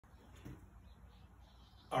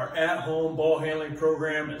Our at-home ball handling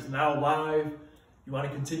program is now live. You want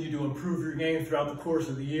to continue to improve your game throughout the course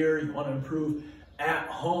of the year. You want to improve at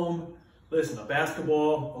home. Listen, a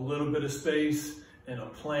basketball, a little bit of space, and a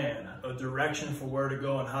plan, a direction for where to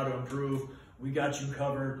go and how to improve. We got you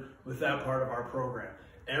covered with that part of our program.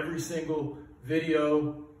 Every single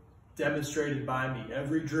video demonstrated by me,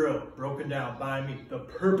 every drill broken down by me, the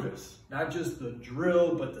purpose, not just the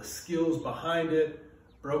drill, but the skills behind it,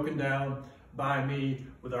 broken down by me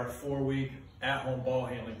with our 4-week at-home ball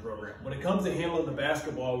handling program. When it comes to handling the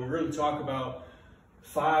basketball, we really talk about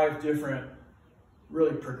 5 different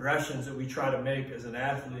progressions that we try to make as an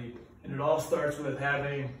athlete. And it all starts with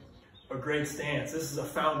having a great stance. This is a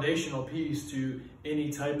foundational piece to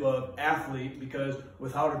any type of athlete because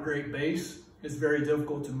without a great base, it's very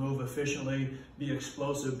difficult to move efficiently, be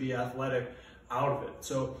explosive, be athletic out of it.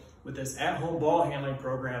 So with this at-home ball handling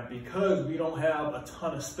program, because we don't have a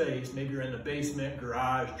ton of space, maybe you're in the basement,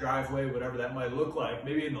 garage, driveway, whatever that might look like,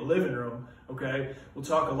 maybe in the living room, okay? We'll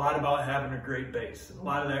talk a lot about having a great base. And a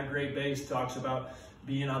lot of that great base talks about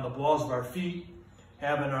being on the balls of our feet,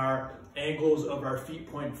 having our angles of our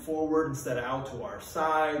feet pointing forward instead of out to our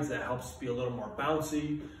sides. That helps us be a little more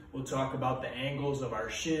bouncy. We'll talk about the angles of our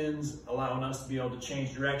shins, allowing us to be able to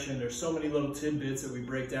change direction. There's so many little tidbits that we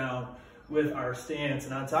break down with our stance.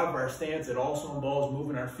 And on top of our stance, it also involves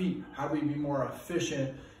moving our feet. How do we be more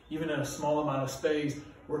efficient, even in a small amount of space,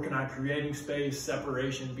 working on creating space,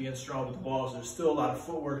 separation, being strong with the balls. There's still a lot of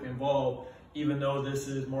footwork involved, even though this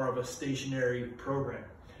is more of a stationary program.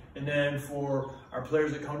 And then for our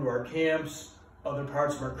players that come to our camps, other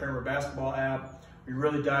parts of our Kramer basketball app, we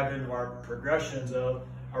really dive into our progressions of,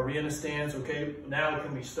 are we in a stance? Okay, now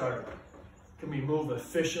can we start? Can we move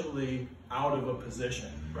efficiently out of a position,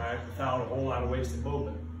 right? Without a whole lot of wasted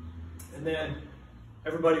movement. And then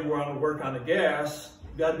everybody want to work on the gas,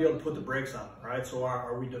 you got to be able to put the brakes on, right? So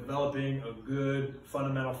are we developing a good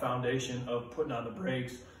fundamental foundation of putting on the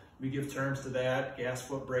brakes? We give terms to that, gas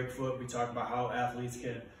foot, brake foot. We talk about how athletes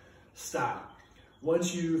can stop.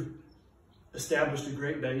 Once you've established a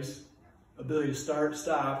great base, ability to start,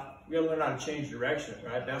 stop, we gotta learn how to change direction,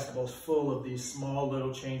 right? Basketball's full of these small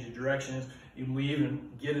little change of directions. We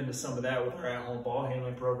even get into some of that with our at-home ball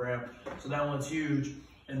handling program. So that one's huge.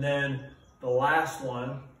 And then the last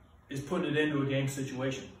one is putting it into a game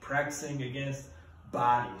situation, practicing against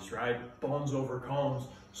bodies, right? Bones over cones,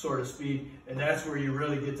 so to speak. And that's where you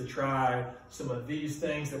really get to try some of these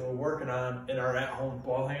things that we're working on in our at-home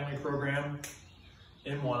ball handling program,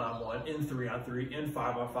 in one-on-one, in 3-on-3, in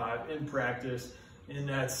 5-on-5, in practice, in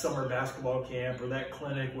that summer basketball camp or that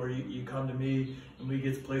clinic where you come to me and we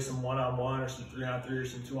get to play some 1-on-1 or some 3-on-3 or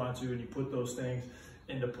some 2-on-2, and you put those things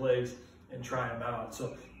into place and try them out.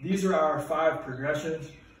 So these are our 5 progressions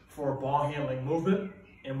for ball handling movement.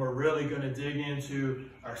 And we're really going to dig into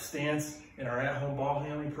our stance in our at-home ball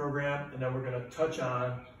handling program. And then we're going to touch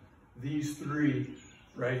on these 3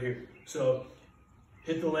 right here. So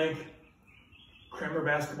hit the link, Kramer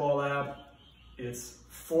Basketball app. It's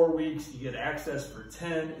 4 weeks. You get access for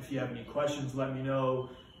 10. If you have any questions, let me know.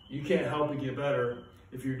 You can't help but get better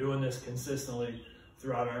if you're doing this consistently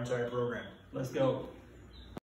throughout our entire program. Let's go.